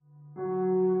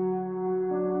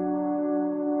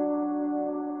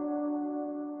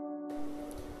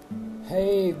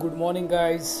Hey, good morning,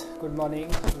 guys. Good morning.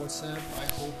 What's up? I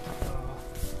hope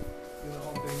you're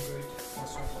all doing good.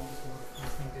 First of all, before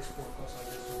listening this podcast, I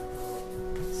just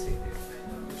want to say that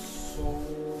I love you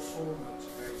so much,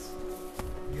 guys.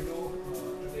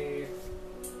 Today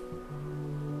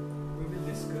we will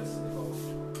discuss about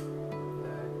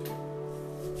that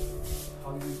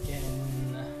how you can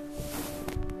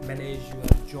manage your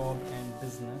job and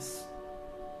business.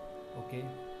 Okay,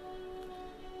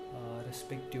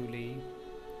 respectively.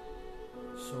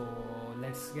 So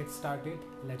let's get started.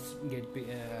 Let's begin.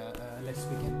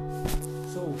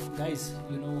 So guys,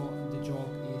 the job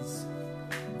is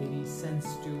very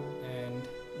sensitive and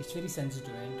it's very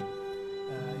sensitive,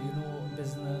 and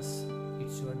business,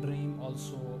 it's your dream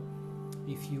also.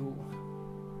 If you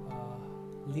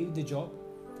leave the job,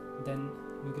 then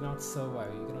you cannot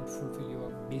survive, you cannot fulfill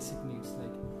your basic needs,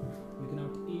 like you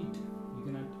cannot eat, you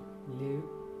cannot live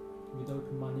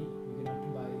without money, you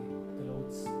cannot buy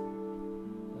clothes.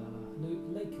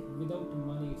 Like without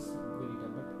money it's very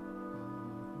tough, but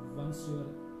once your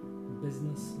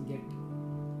business get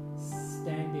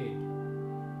standard,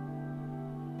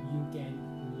 you can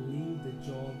leave the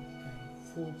job and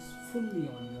focus fully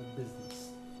on your business,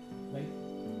 right?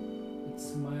 It's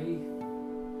my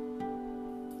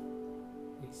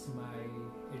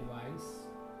advice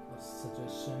or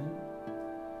suggestion.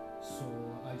 So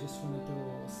I just wanted to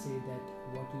say that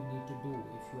what you need to do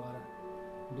if you are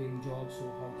doing job, so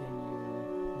how can you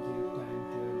give time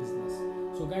to your business?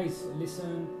 So guys,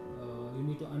 listen, you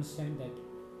need to understand that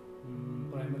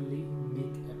primarily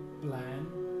make a plan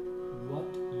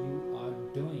what you are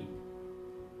doing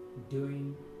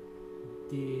during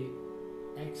the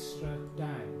extra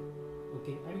time.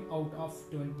 Okay, I mean out of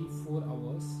 24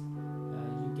 hours,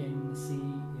 you can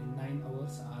see 9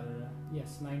 hours are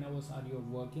 9 hours are your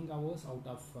working hours. Out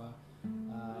of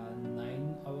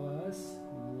 9 hours,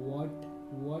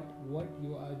 what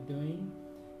you are doing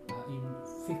in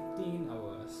 15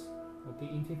 hours. Okay,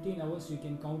 in 15 hours you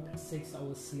can count 6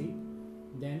 hours sleep,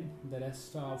 then the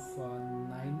rest of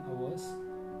 9 hours,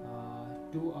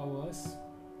 2 hours,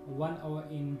 1 hour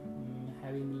in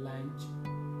having lunch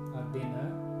or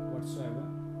dinner whatsoever.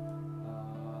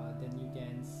 Then you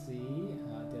can see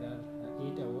there are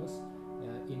 8 hours.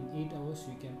 In 8 hours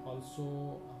you can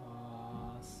also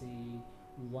see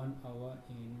 1 hour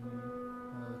in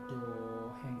to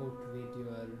hang out with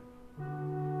your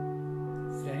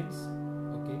friends.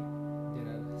 Okay, there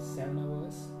are 7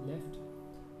 hours left.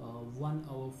 1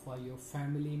 hour for your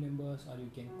family members, or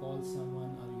you can call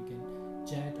someone, or you can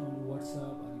chat on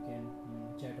WhatsApp, or you can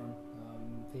chat on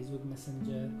Facebook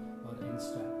Messenger or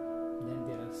Insta. Then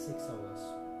there are 6 hours,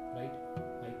 right?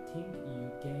 I think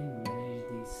you can manage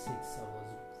these 6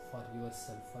 hours for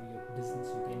yourself, for your business.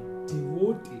 You can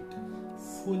devote it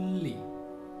fully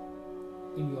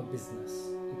in your business.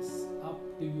 It's up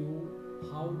to you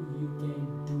how you can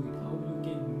do it, how you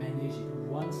can manage it.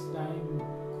 Once time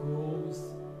goes,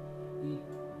 it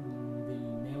will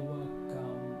never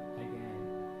come again.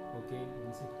 Okay,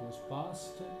 once it goes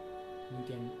past, you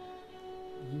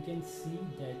can see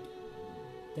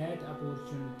that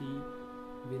opportunity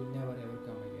will never ever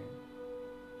come again.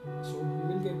 So we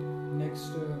will get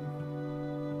next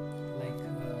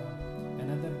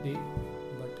another day,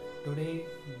 but today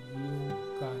you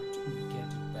can't get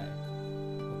it back.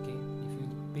 Okay,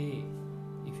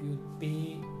 if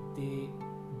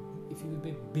you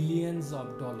pay billions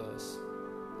of dollars,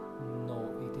 no,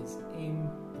 it is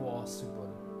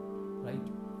impossible, right?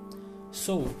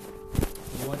 So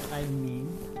what I mean,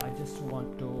 I just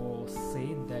want to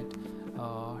say that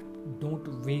don't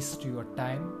waste your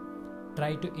time.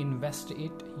 Try to invest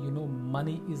it.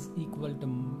 Money is equal to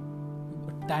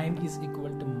time is equal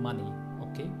to money.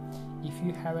 Okay, if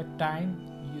you have a time,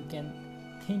 you can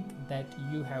think that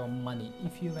you have money.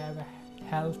 If you have a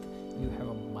health, you have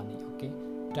a money. Okay,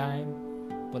 time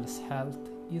plus health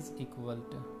is equal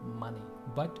to money.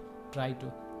 But try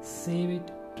to save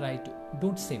it.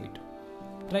 Don't save it,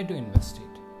 try to invest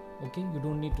it. Okay, you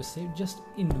don't need to save, just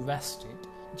invest it.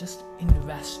 Just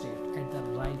invest it at the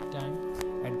right time,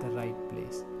 at the right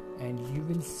place, and you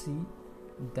will see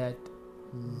that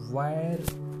where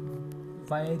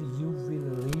you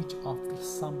will reach after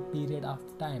some period of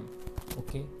time.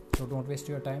 Okay, so don't waste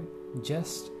your time,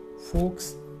 just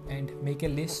focus and make a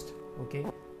list. Okay,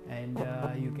 and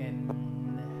you can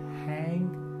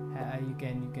hang you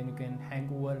can hang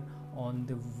over on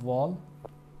the wall,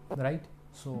 right?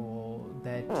 So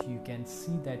that you can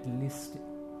see that list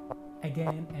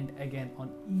again and again on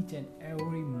each and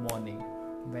every morning.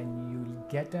 When you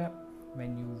get up,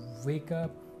 when you wake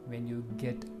up, when you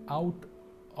get out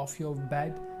of your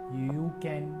bed, you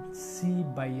can see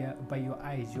by your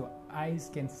eyes. Your eyes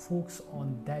can focus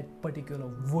on that particular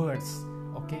words,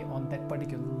 okay, on that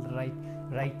particular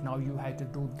right now you have to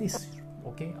do this,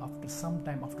 okay. After some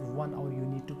time, after 1 hour, you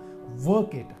need to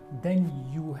work it, then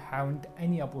you haven't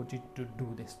any opportunity to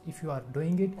do this. If you are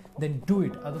doing it, then do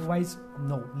it, otherwise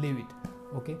no, leave it,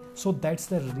 okay. So that's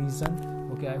the reason,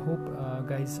 okay. I hope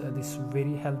guys this is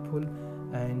very helpful,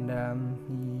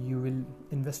 and you will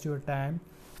invest your time,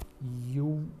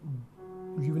 you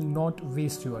will not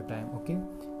waste your time, okay.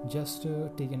 Just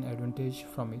take an advantage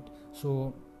from it.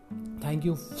 So thank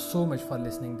you so much for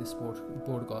listening this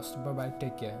podcast. Bye bye,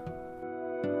 take care.